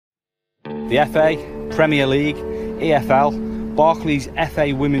The FA, Premier League, EFL, Barclays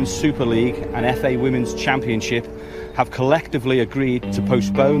FA Women's Super League and FA Women's Championship have collectively agreed to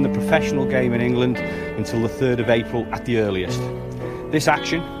postpone the professional game in England until the 3rd of April at the earliest. This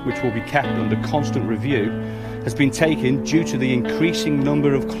action, which will be kept under constant review, has been taken due to the increasing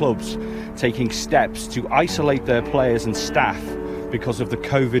number of clubs taking steps to isolate their players and staff because of the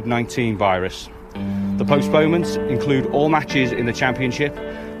COVID-19 virus. The postponements include all matches in the Championship,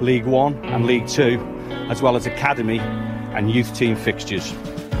 League One and League Two, as well as academy and youth team fixtures.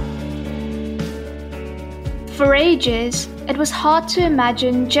 For ages, it was hard to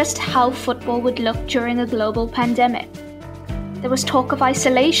imagine just how football would look during a global pandemic. There was talk of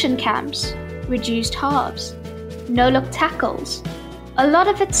isolation camps, reduced halves, no-look tackles. A lot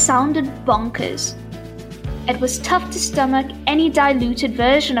of it sounded bonkers. It was tough to stomach any diluted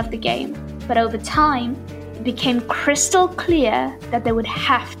version of the game, but over time, it became crystal clear that there would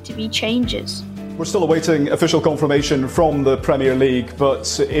have to be changes. We're still awaiting official confirmation from the Premier League,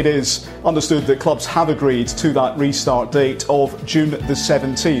 but it is understood that clubs have agreed to that restart date of June the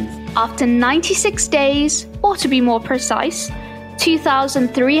 17th. After 96 days, or to be more precise,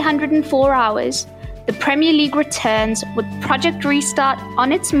 2,304 hours, the Premier League returns with Project Restart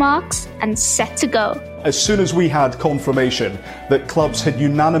on its marks and set to go. As soon as we had confirmation that clubs had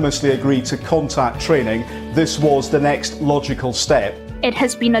unanimously agreed to contact training, this was the next logical step. It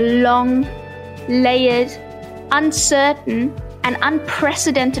has been a long, layered, uncertain, and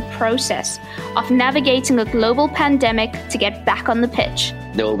unprecedented process of navigating a global pandemic to get back on the pitch.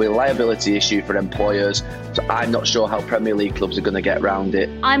 There will be a liability issue for employers, so I'm not sure how Premier League clubs are going to get around it.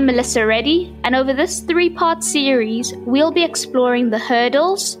 I'm Melissa Reddy, and over this 3-part series, we'll be exploring the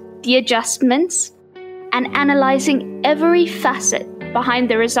hurdles, the adjustments, and analysing every facet behind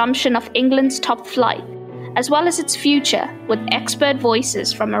the resumption of England's top flight, as well as its future, with expert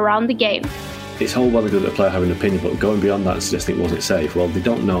voices from around the game. It's all well and good that a player having an opinion, but going beyond that and suggesting it wasn't safe, well, they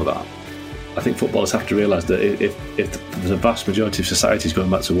don't know that. I think footballers have to realise that if the vast majority of society is going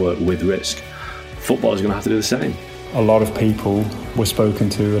back to work with risk, footballers are going to have to do the same. A lot of people were spoken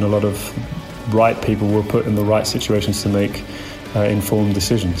to and a lot of right people were put in the right situations to make informed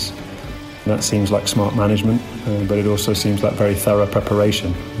decisions. And that seems like smart management, but it also seems like very thorough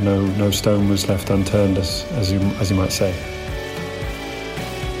preparation. No stone was left unturned, as you might say.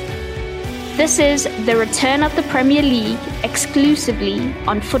 This is the return of the Premier League exclusively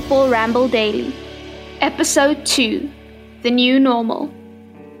on Football Ramble Daily. Episode 2, The New Normal.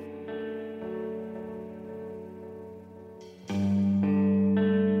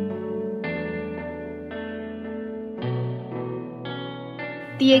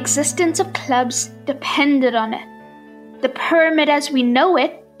 The existence of clubs depended on it. The pyramid as we know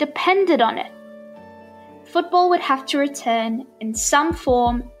it depended on it. Football would have to return in some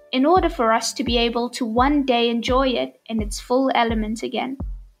form in order for us to be able to one day enjoy it in its full element again.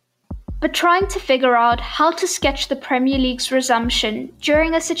 But trying to figure out how to sketch the Premier League's resumption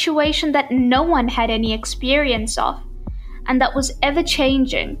during a situation that no one had any experience of, and that was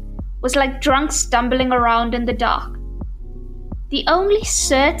ever-changing, was like drunks stumbling around in the dark. The only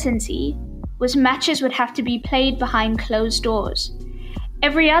certainty was matches would have to be played behind closed doors.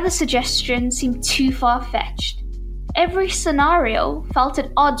 Every other suggestion seemed too far-fetched. Every scenario felt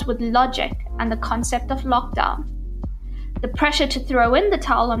at odds with logic and the concept of lockdown. The pressure to throw in the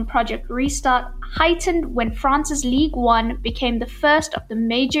towel on Project Restart heightened when France's League One became the first of the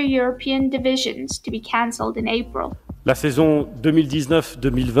major European divisions to be cancelled in April. La saison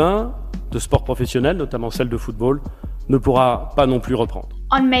 2019-2020 de sport professionnel, notamment celle de football, ne pourra pas non plus reprendre.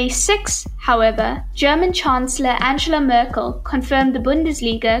 On May 6, however, German Chancellor Angela Merkel confirmed the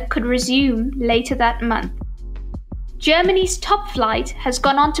Bundesliga could resume later that month. Germany's top flight has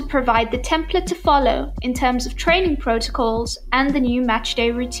gone on to provide the template to follow in terms of training protocols and the new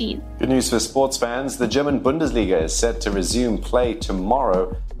matchday routine. Good news for sports fans. The German Bundesliga is set to resume play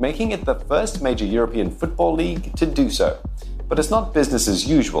tomorrow, making it the first major European football league to do so. But it's not business as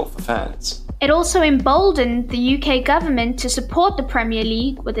usual for fans. It also emboldened the UK government to support the Premier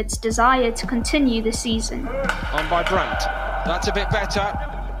League with its desire to continue the season. On by Brandt. That's a bit better.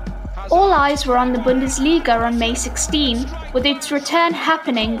 All eyes were on the Bundesliga on May 16, with its return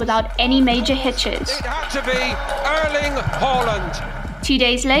happening without any major hitches. It had to be Erling Haaland. 2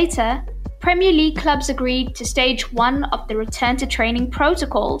 days later, Premier League clubs agreed to stage 1 of the return to training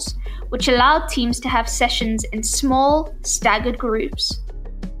protocols, which allowed teams to have sessions in small, staggered groups.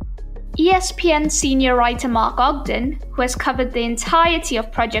 ESPN senior writer Mark Ogden, who has covered the entirety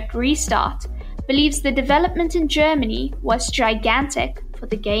of Project Restart, believes the development in Germany was gigantic for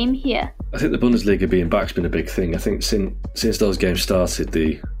the game here. I think the Bundesliga being back's been a big thing. I think since those games started,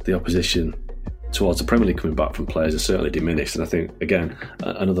 the the opposition towards the Premier League coming back from players has certainly diminished. And I think, again,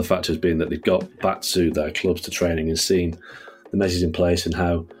 another factor has been that they've got back to their clubs to training and seen the measures in place and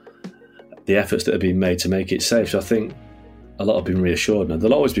how the efforts that are being made to make it safe. So I think a lot have been reassured. Now,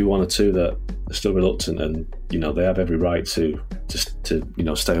 there'll always be one or two that are still reluctant, and they have every right to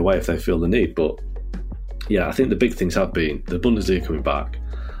stay away if they feel the need. But yeah, I think the big things have been the Bundesliga coming back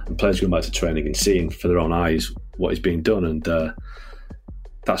and players going back to training and seeing for their own eyes what is being done, and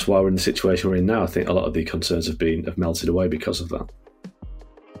that's why we're in the situation we're in now. I think a lot of the concerns have melted away because of that.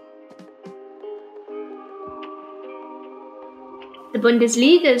 The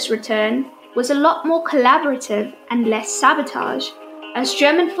Bundesliga's return was a lot more collaborative and less sabotage, as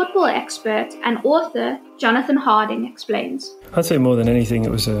German football expert and author Jonathan Harding explains. I'd say more than anything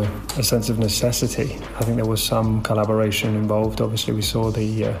it was a sense of necessity. I think there was some collaboration involved. Obviously we saw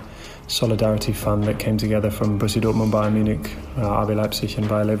the Solidarity Fund that came together from Borussia Dortmund, Bayern Munich, RB Leipzig and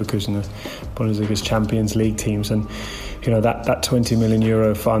Bayer Leverkusen, the Bundesliga's Champions League teams, and that 20 million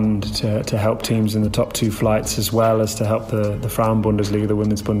euro fund to help teams in the top two flights, as well as to help the Frauen-Bundesliga, the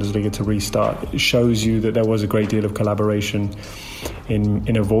Women's Bundesliga, to restart. It shows you that there was a great deal of collaboration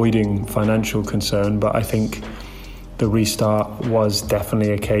in avoiding financial concern, but I think the restart was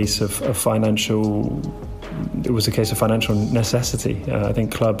definitely a case of financial. It was a case of financial necessity. I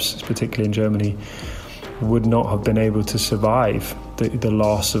think clubs, particularly in Germany, would not have been able to survive the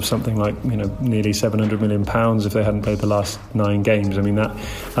loss of something like nearly £700 million if they hadn't played the last 9 games. I mean that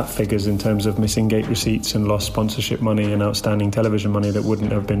figures in terms of missing gate receipts and lost sponsorship money and outstanding television money that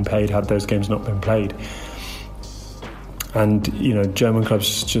wouldn't have been paid had those games not been played. And German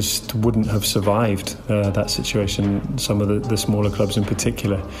clubs just wouldn't have survived that situation, some of the smaller clubs in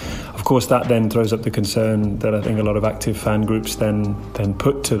particular. Of course, that then throws up the concern that I think a lot of active fan groups then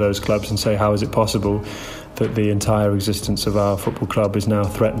put to those clubs and say, how is it possible that the entire existence of our football club is now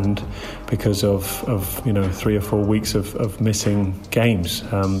threatened because of 3 or 4 weeks of missing games?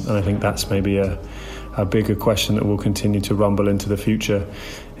 And I think that's maybe a bigger question that will continue to rumble into the future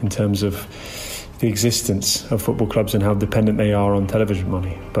in terms of the existence of football clubs and how dependent they are on television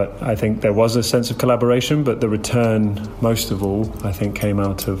money. But I think there was a sense of collaboration, but the return, most of all, I think came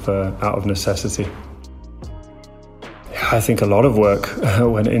out of necessity. I think a lot of work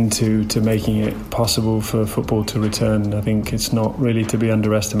went into making it possible for football to return. I think it's not really to be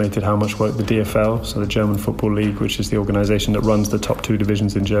underestimated how much work the DFL, so the German Football League, which is the organisation that runs the top 2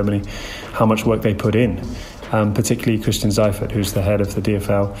 divisions in Germany, how much work they put in. Particularly Christian Seifert, who's the head of the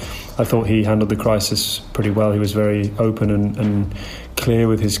DFL. I thought he handled the crisis pretty well. He was very open and clear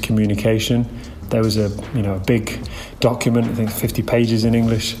with his communication. There was a big document, I think 50 pages in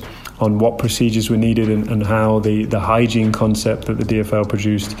English, on what procedures were needed and how the hygiene concept that the DFL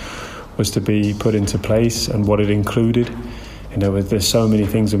produced was to be put into place and what it included. There's so many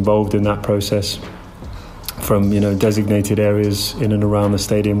things involved in that process, from designated areas in and around the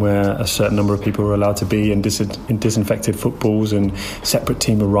stadium where a certain number of people were allowed to be, and disinfected footballs and separate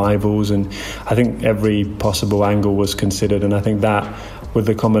team arrivals, and I think every possible angle was considered. And I think that, with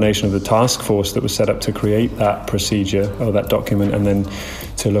the combination of the task force that was set up to create that procedure or that document and then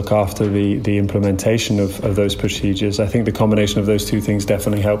to look after the implementation of those procedures, I think the combination of those two things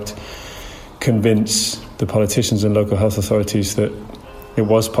definitely helped convince the politicians and local health authorities that it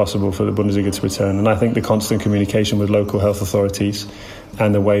was possible for the Bundesliga to return. And I think the constant communication with local health authorities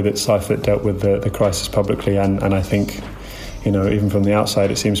and the way that Seifert dealt with the crisis publicly, and I think, even from the outside,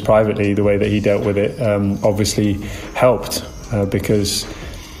 it seems privately, the way that he dealt with it obviously helped because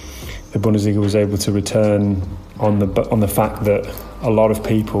the Bundesliga was able to return on the fact that a lot of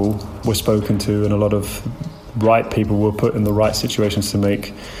people were spoken to and a lot of right people were put in the right situations to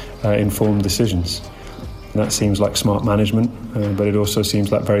make informed decisions. And that seems like smart management, but it also seems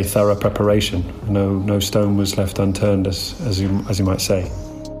like very thorough preparation. No stone was left unturned, as you might say.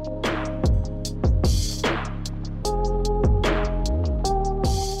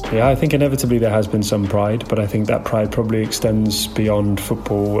 Yeah, I think inevitably there has been some pride, but I think that pride probably extends beyond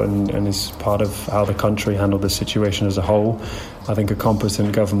football and is part of how the country handled the situation as a whole. I think a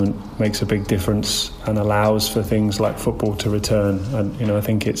competent government makes a big difference and allows for things like football to return. And I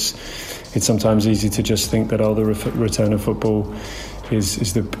think it's sometimes easy to just think that the return of football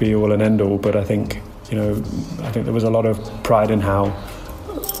is the be all and end all. But I think there was a lot of pride in how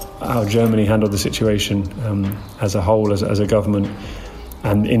Germany handled the situation as a whole, as a government.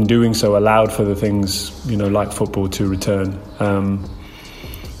 And in doing so, allowed for the things, like football to return.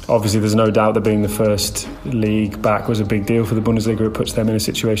 Obviously, there's no doubt that being the first league back was a big deal for the Bundesliga. It puts them in a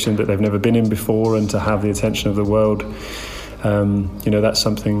situation that they've never been in before, and to have the attention of the world, that's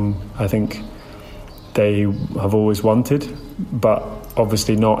something I think they have always wanted. But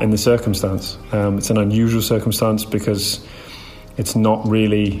obviously not in the circumstance. It's an unusual circumstance because it's not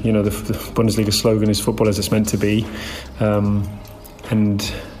really, the Bundesliga slogan is football as it's meant to be.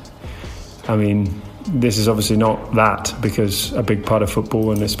 And I mean, this is obviously not that, because a big part of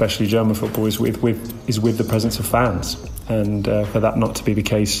football, and especially German football, is with the presence of fans. And for that not to be the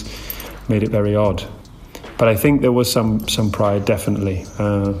case made it very odd. But I think there was some pride, definitely.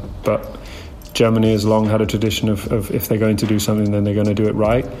 But Germany has long had a tradition of if they're going to do something, then they're going to do it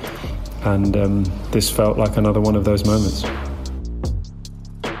right. And this felt like another one of those moments.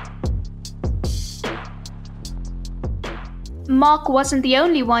 Mark wasn't the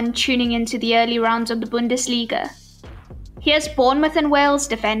only one tuning into the early rounds of the Bundesliga. Here's Bournemouth and Wales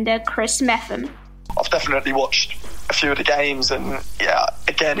defender Chris Metham. I've definitely watched a few of the games, and yeah,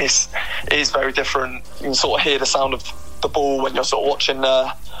 again, it is very different. You can sort of hear the sound of the ball when you're sort of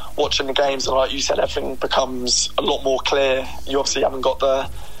watching the games, and like you said, everything becomes a lot more clear. You obviously haven't got the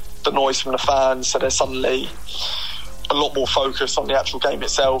noise from the fans, so there's suddenly a lot more focus on the actual game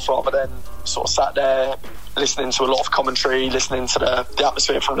itself, rather than sort of sat there listening to a lot of commentary, listening to the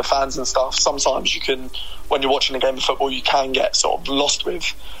atmosphere from the fans and stuff. Sometimes you can, when you're watching a game of football, you can get sort of lost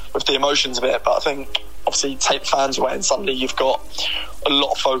with the emotions of it. But I think obviously take the fans away and suddenly you've got a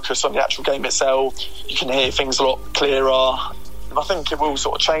lot of focus on the actual game itself. You can hear things a lot clearer. And I think it will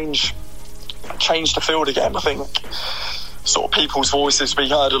sort of change the field again. I think sort of people's voices will be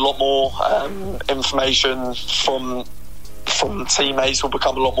heard a lot more. Information from teammates will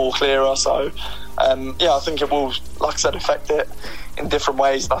become a lot more clearer. So I think it will, like I said, affect it in different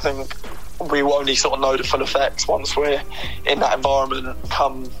ways. And I think we will only sort of know the full effects once we're in that environment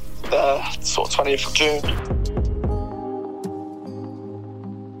come the sort of 20th of June.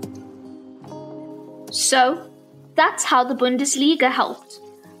 So that's how the Bundesliga helped.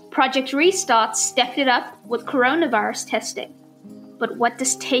 Project Restart stepped it up with coronavirus testing. But what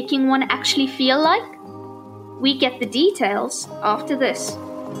does taking one actually feel like? We get the details after this.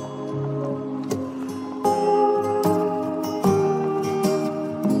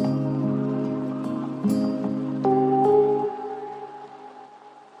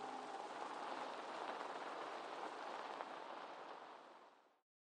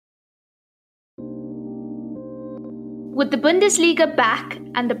 With the Bundesliga back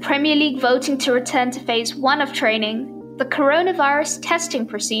and the Premier League voting to return to phase 1 of training, the coronavirus testing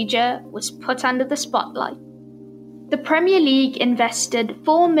procedure was put under the spotlight. The Premier League invested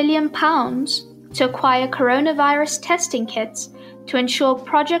 £4 million to acquire coronavirus testing kits to ensure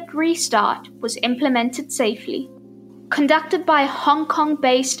Project Restart was implemented safely. Conducted by Hong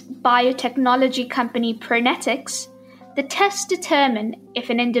Kong-based biotechnology company Pronetics, the tests determine if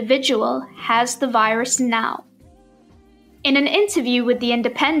an individual has the virus now. In an interview with The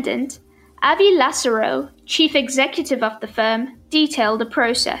Independent, Avi Lazzaro, chief executive of the firm, detailed the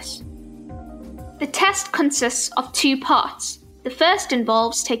process. The test consists of 2 parts. The first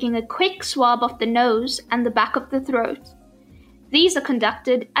involves taking a quick swab of the nose and the back of the throat. These are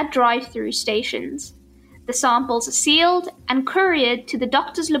conducted at drive-through stations. The samples are sealed and couriered to the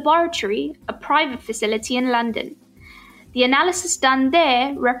doctor's laboratory, a private facility in London. The analysis done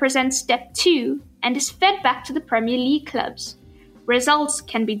there represents step 2 and is fed back to the Premier League clubs. Results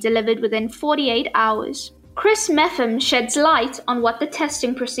can be delivered within 48 hours. Chris Metham sheds light on what the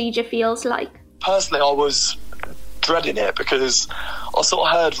testing procedure feels like. Personally, I was dreading it because I sort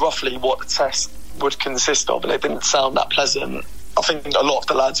of heard roughly what the test would consist of, and it didn't sound that pleasant. I think a lot of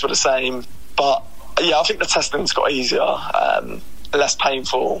the lads were the same, but yeah, I think the testing's got easier, less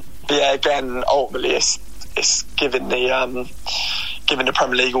painful. But yeah, again, ultimately it's giving the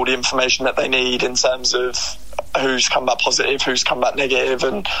Premier League all the information that they need in terms of who's come back positive, who's come back negative,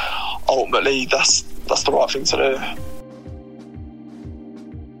 and ultimately that's the right thing to do.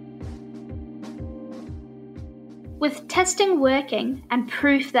 With testing working and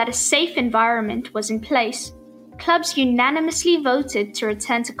proof that a safe environment was in place, clubs unanimously voted to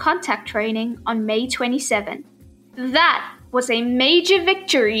return to contact training on May 27. That was a major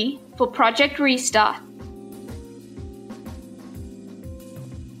victory for Project Restart.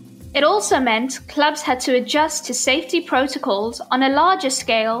 It also meant clubs had to adjust to safety protocols on a larger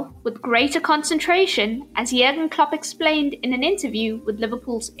scale with greater concentration, as Jurgen Klopp explained in an interview with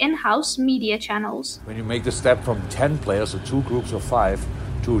Liverpool's in-house media channels. When you make the step from 10 players, or 2 groups of 5,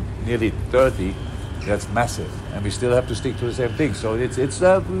 to nearly 30, that's massive. And we still have to stick to the same thing. So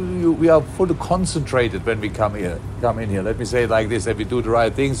we are fully concentrated when we come in here. Let me say it like this, that we do the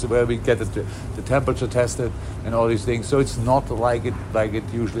right things, where we get the temperature tested and all these things. So it's not like it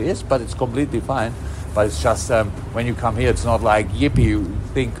usually is, but it's completely fine. But it's just when you come here, it's not like yippee. You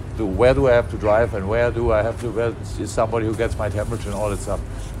think, where do I have to drive and where is somebody who gets my temperature and all that stuff.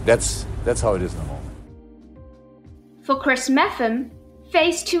 That's how it is in the moment. For Chris Metham,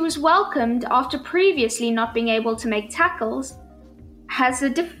 Phase 2 was welcomed after previously not being able to make tackles as a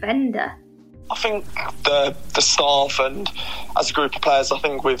defender. I think the staff and as a group of players, I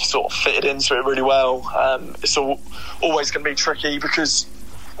think we've sort of fitted into it really well. It's always going to be tricky because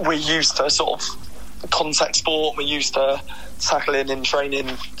we're used to sort of contact sport, we're used to tackling in training,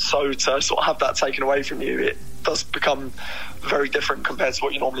 so to sort of have that taken away from you, it does become very different compared to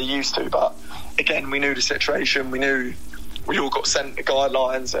what you're normally used to. But again, we knew the situation, we knew we all got sent the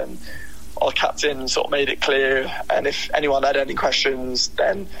guidelines, and our captain sort of made it clear, and if anyone had any questions,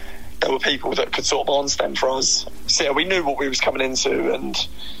 then there were people that could sort of answer them for us. So yeah, we knew what we was coming into, and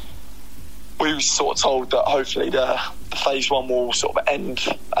we were sort of told that hopefully the phase 1 will sort of end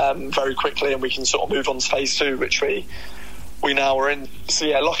very quickly, and we can sort of move on to phase 2, which we now are in. So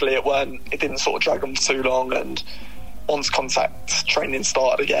yeah, luckily it didn't sort of drag on for too long, and once contact training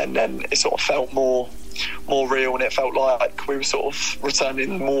started again, then it sort of felt more real, and it felt like we were sort of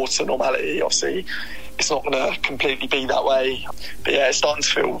returning more to normality. Obviously it's not going to completely be that way, but yeah, it's starting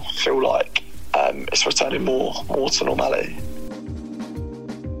to feel like it's returning more to normality.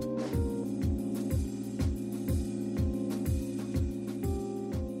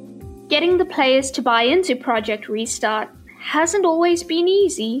 Getting the players to buy into Project Restart hasn't always been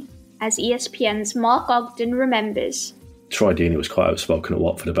easy, as ESPN's Mark Ogden remembers. Troy Deeney was quite outspoken at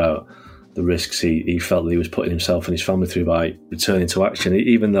Watford about the risks he felt that he was putting himself and his family through by returning to action.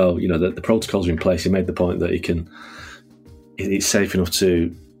 Even though the protocols are in place, he made the point that it's safe enough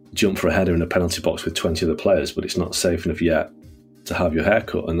to jump for a header in a penalty box with 20 other players, but it's not safe enough yet to have your hair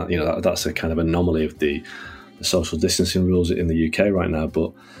cut. And that's a kind of anomaly of the social distancing rules in the UK right now.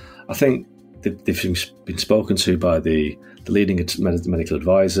 But I think they've been spoken to by the leading medical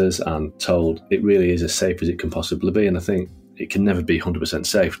advisors and told it really is as safe as it can possibly be. And I think it can never be 100%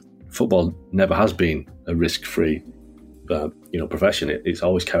 safe. Football never has been a risk-free profession. It's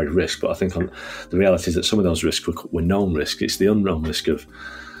always carried risk, but I think the reality is that some of those risks were known risks. It's the unknown risk of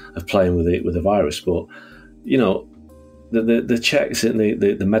playing with the virus. But the checks and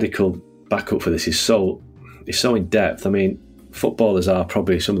the medical backup for this is so in depth. I mean, footballers are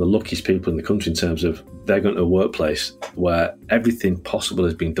probably some of the luckiest people in the country in terms of they're going to a workplace where everything possible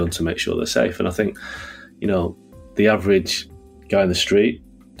has been done to make sure they're safe. And I think the average guy in the street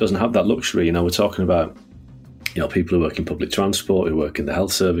doesn't have that luxury. We're talking about people who work in public transport, who work in the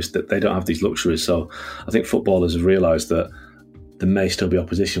health service, that they don't have these luxuries. So I think footballers have realised that there may still be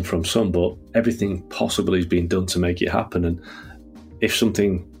opposition from some, but everything possible is being done to make it happen. And if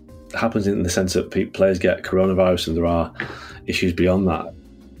something happens in the sense that players get coronavirus and there are issues beyond that,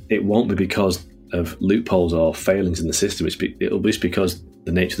 it won't be because of loopholes or failings in the system. It'll be because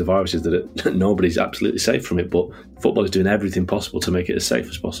the nature of the virus is that nobody's absolutely safe from it, but football is doing everything possible to make it as safe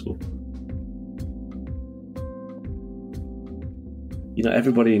as possible.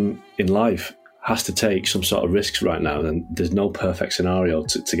 Everybody in life has to take some sort of risks right now, and there's no perfect scenario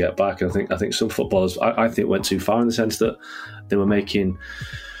to get back. And I think some footballers, I think, went too far in the sense that they were making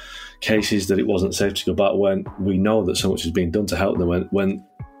cases that it wasn't safe to go back when we know that so much has been done to help them. When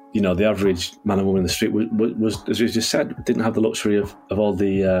the average man and woman in the street was, as you just said, didn't have the luxury of all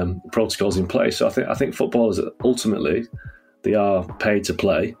the protocols in place. So I think footballers, ultimately, they are paid to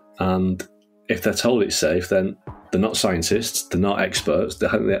play, and if they're told it's safe, then they're not scientists, they're not experts. They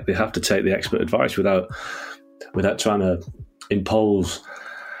have to take the expert advice without trying to impose,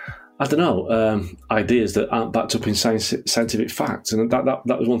 ideas that aren't backed up in scientific facts. And that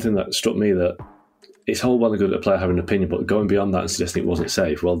was one thing that struck me, that it's all well and good at a player having an opinion, but going beyond that and suggesting it wasn't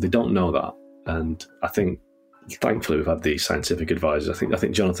safe, well, they don't know that. And I think, thankfully, we've had these scientific advisors. I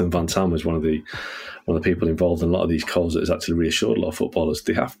think Jonathan Van Tam was one of the people involved in a lot of these calls that has actually reassured a lot of footballers.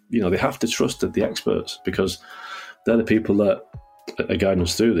 They have to trust the experts, because they're the people that are guiding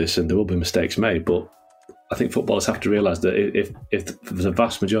us through this, and there will be mistakes made. But I think footballers have to realise that if the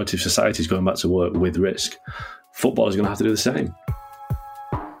vast majority of society is going back to work with risk, footballers are going to have to do the same.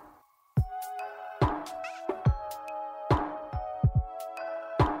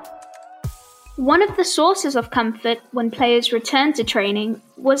 One of the sources of comfort when players returned to training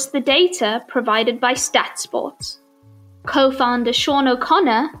was the data provided by StatSports. Co-founder Sean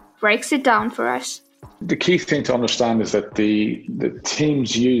O'Connor breaks it down for us. The key thing to understand is that the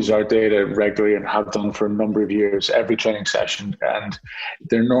teams use our data regularly and have done for a number of years, every training session, and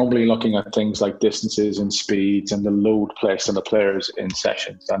they're normally looking at things like distances and speeds and the load placed on the players in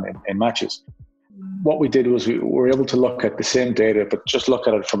sessions and in matches. what we did was we were able to look at the same data, but just look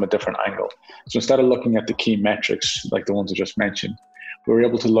at it from a different angle. So instead of looking at the key metrics, like the ones I just mentioned, we were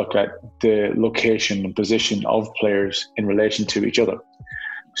able to look at the location and position of players in relation to each other.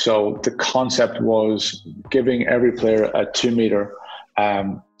 So the concept was giving every player a 2-meter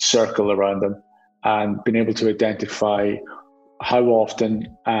circle around them and being able to identify how often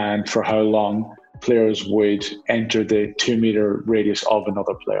and for how long players would enter the 2-meter radius of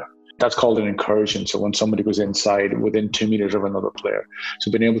another player. That's called an incursion. So when somebody goes inside within 2 meters of another player.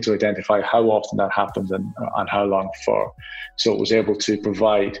 So being able to identify how often that happens and how long for. So it was able to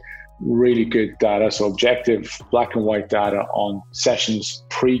provide really good data, so objective black and white data on sessions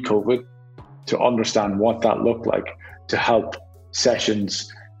pre-COVID to understand what that looked like, to help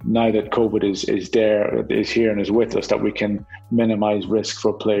sessions now that COVID is here and is with us, that we can minimize risk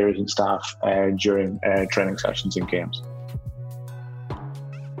for players and staff during training sessions and games.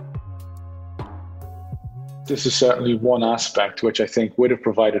 This is certainly one aspect which I think would have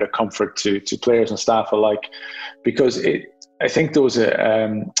provided a comfort to players and staff alike, because I think there was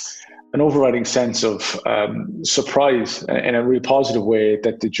an overriding sense of surprise in a really positive way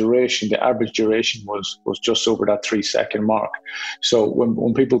that the average duration was just over that 3-second mark. So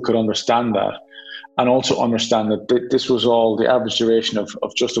when people could understand that, and also understand that this was all the average duration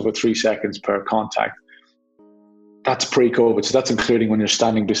of just over 3 seconds per contact, that's pre-COVID. So that's including when you're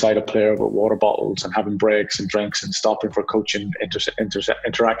standing beside a player with water bottles and having breaks and drinks and stopping for coaching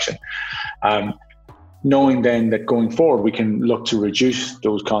interaction. Knowing then that going forward, we can look to reduce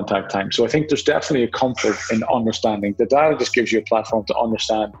those contact times. So I think there's definitely a comfort in understanding. The data just gives you a platform to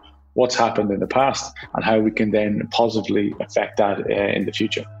understand what's happened in the past and how we can then positively affect that in the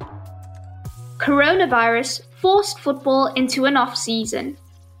future. Coronavirus forced football into an off-season.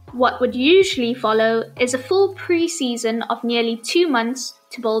 What would usually follow is a full pre-season of nearly 2 months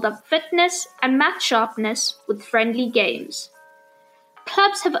to build up fitness and match sharpness with friendly games.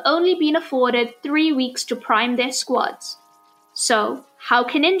 Clubs have only been afforded 3 weeks to prime their squads. So, how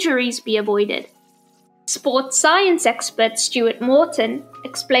can injuries be avoided? Sports science expert Stuart Morton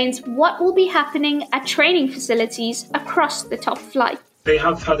explains what will be happening at training facilities across the top flight. They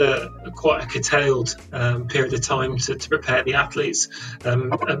have had quite a curtailed period of time to prepare the athletes.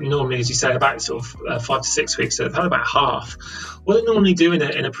 Normally, as you say, about sort of 5 to 6 weeks. So they've had about half. What they normally do in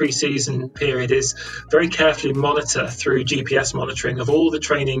a pre-season period is very carefully monitor through GPS monitoring of all the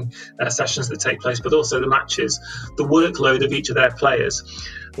training sessions that take place, but also the matches, the workload of each of their players.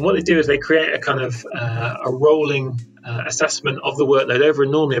 And what they do is they create a kind of a rolling assessment of the workload over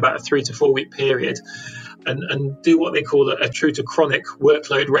normally about a 3 to 4 week period. And do what they call a true to chronic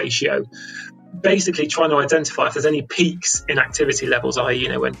workload ratio, basically trying to identify if there's any peaks in activity levels,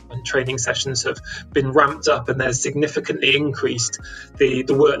 i.e., when training sessions have been ramped up and there's significantly increased the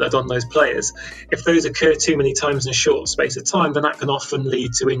workload on those players. If those occur too many times in a short space of time, then that can often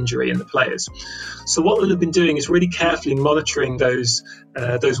lead to injury in the players. So what they've been doing is really carefully monitoring those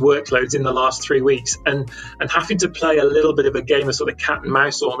workloads in the last 3 weeks and having to play a little bit of a game of sort of cat and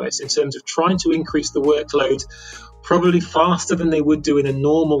mouse almost, in terms of trying to increase the workload probably faster than they would do in a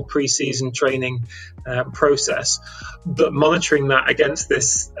normal pre-season training process, but monitoring that against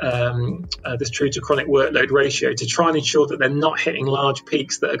this true to chronic workload ratio to try and ensure that they're not hitting large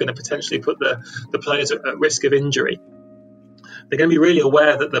peaks that are going to potentially put the players at risk of injury. They're going to be really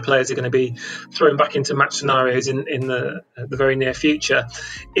aware that the players are going to be thrown back into match scenarios in the very near future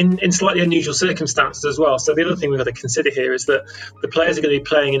in slightly unusual circumstances as well. So the other thing we've got to consider here is that the players are going to be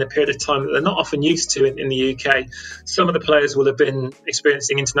playing in a period of time that they're not often used to in the UK. Some of the players will have been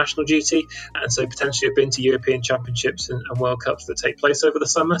experiencing international duty and so potentially have been to European Championships and World Cups that take place over the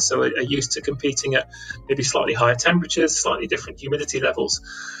summer, so are used to competing at maybe slightly higher temperatures, slightly different humidity levels.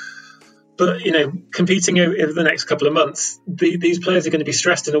 But, competing over the next couple of months, these players are going to be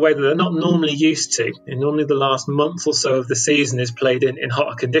stressed in a way that they're not normally used to. And normally the last month or so of the season is played in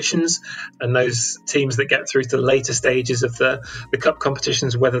hotter conditions, and those teams that get through to the later stages of the cup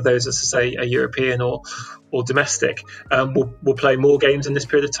competitions, whether those, as I say, are European or domestic, will play more games in this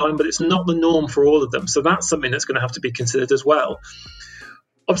period of time, but it's not the norm for all of them. So that's something that's going to have to be considered as well.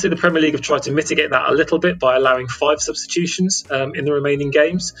 Obviously, the Premier League have tried to mitigate that a little bit by allowing 5 substitutions in the remaining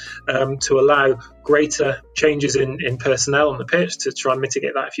games to allow greater changes in personnel on the pitch to try and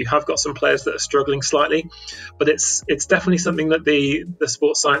mitigate that if you have got some players that are struggling slightly. But it's definitely something that the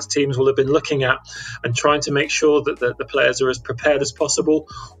sports science teams will have been looking at and trying to make sure that the players are as prepared as possible,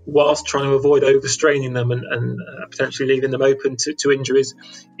 whilst trying to avoid overstraining them and potentially leaving them open to injuries,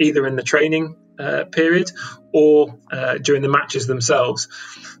 either in the training period or during the matches themselves.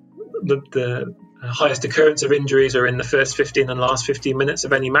 The highest occurrence of injuries are in the first 15 and last 15 minutes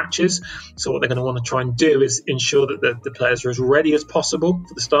of any matches. So what they're going to want to try and do is ensure that the players are as ready as possible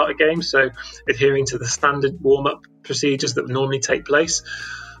for the start of games, so adhering to the standard warm-up procedures that would normally take place,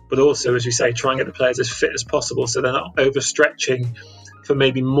 but also, as we say, try and get the players as fit as possible so they're not overstretching for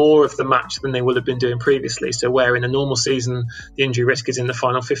maybe more of the match than they would have been doing previously. So where in a normal season the injury risk is in the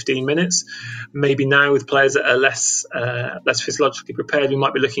final 15 minutes, maybe now with players that are less physiologically prepared, we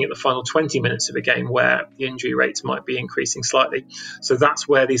might be looking at the final 20 minutes of a game where the injury rates might be increasing slightly. So that's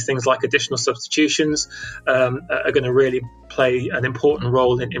where these things like additional substitutions are going to really play an important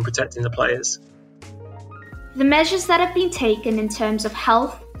role in protecting the players. The measures that have been taken in terms of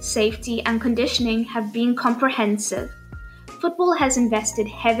health, safety and conditioning have been comprehensive. Football has invested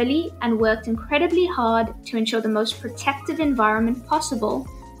heavily and worked incredibly hard to ensure the most protective environment possible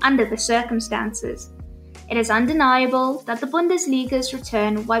under the circumstances. It is undeniable that the Bundesliga's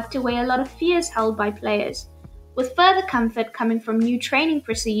return wiped away a lot of fears held by players, with further comfort coming from new training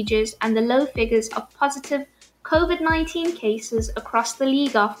procedures and the low figures of positive COVID-19 cases across the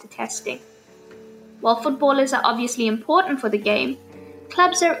league after testing. While footballers are obviously important for the game,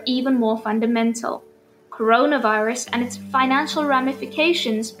 clubs are even more fundamental. Coronavirus and its financial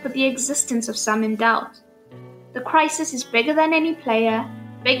ramifications put the existence of some in doubt. The crisis is bigger than any player,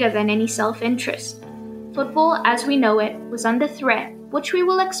 bigger than any self-interest. Football as we know it was under threat, which we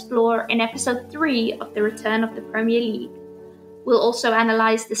will explore in episode 3 of The Return of the Premier League. We'll also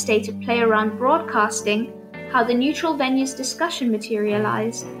analyse the state of play around broadcasting, how the neutral venues discussion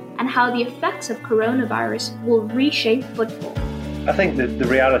materialised, and how the effects of coronavirus will reshape football. I think that the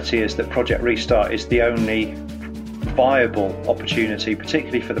reality is that Project Restart is the only viable opportunity,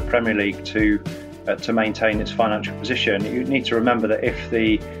 particularly for the Premier League, to maintain its financial position. You need to remember that if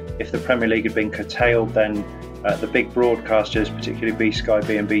the Premier League had been curtailed, then the big broadcasters, particularly B-Sky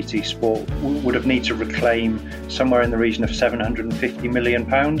and BT Sport, would have needed to reclaim somewhere in the region of £750 million.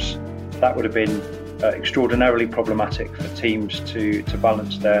 That would have been extraordinarily problematic for teams to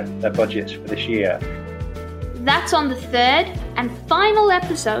balance their budgets for this year. That's on the third and final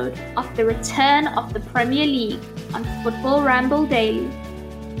episode of The Return of the Premier League on Football Ramble Daily.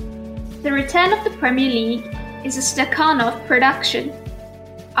 The Return of the Premier League is a Stakhanov production.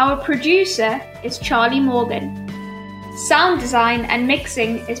 Our producer is Charlie Morgan. Sound design and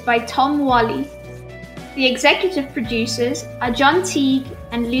mixing is by Tom Wally. The executive producers are John Teague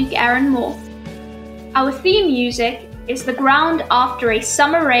and Luke Aaron Moore. Our theme music is The Ground After a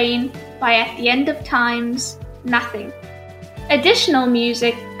Summer Rain by At the End of Times, Nothing. Additional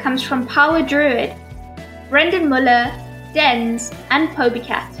music comes from Power Druid, Brendan Muller, Dens, and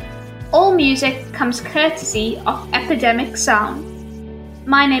Pobycat. All music comes courtesy of Epidemic Sound.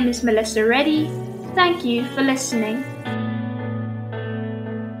 My name is Melissa Reddy. Thank you for listening.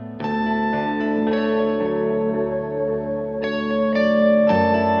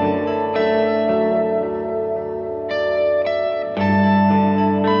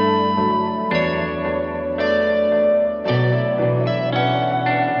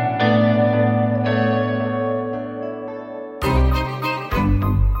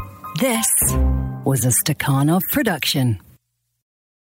 This was a Stakhanov production.